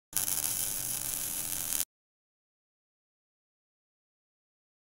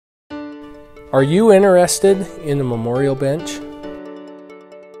Are you interested in a memorial bench?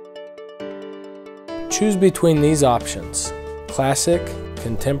 Choose between these options: classic,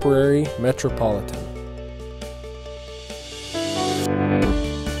 contemporary, Metropolitan.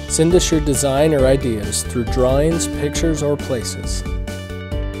 Send us your design or ideas through drawings, pictures, or places.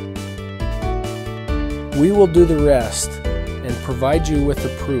 We will do the rest and provide you with the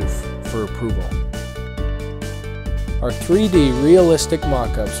proof for approval. Our 3D realistic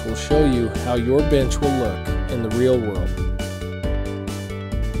mock-ups will show you how your bench will look in the real world.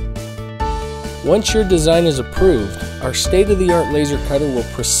 Once your design is approved, our state-of-the-art laser cutter will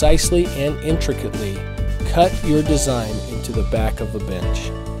precisely and intricately cut your design into the back of the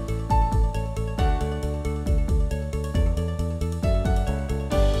bench.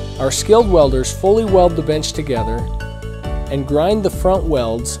 Our skilled welders fully weld the bench together and grind the front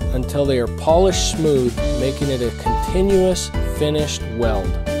welds until they are polished smooth, making it a continuous finished weld.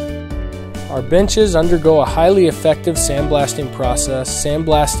 Our benches undergo a highly effective sandblasting process,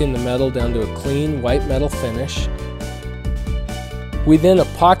 sandblasting the metal down to a clean white metal finish. We then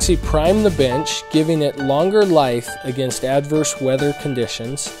epoxy prime the bench, giving it longer life against adverse weather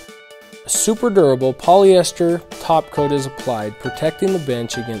conditions. A super durable polyester top coat is applied, protecting the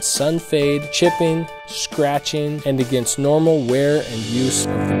bench against sun fade, chipping, scratching, and against normal wear and use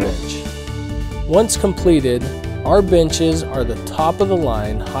of the bench. Once completed, our benches are the top of the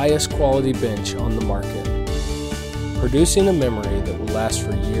line, highest quality bench on the market, producing a memory that will last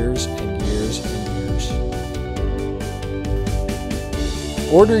for years and years and years.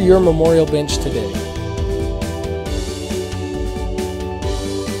 Order your memorial bench today.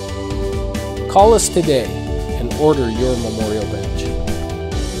 Call us today and order your memorial bench.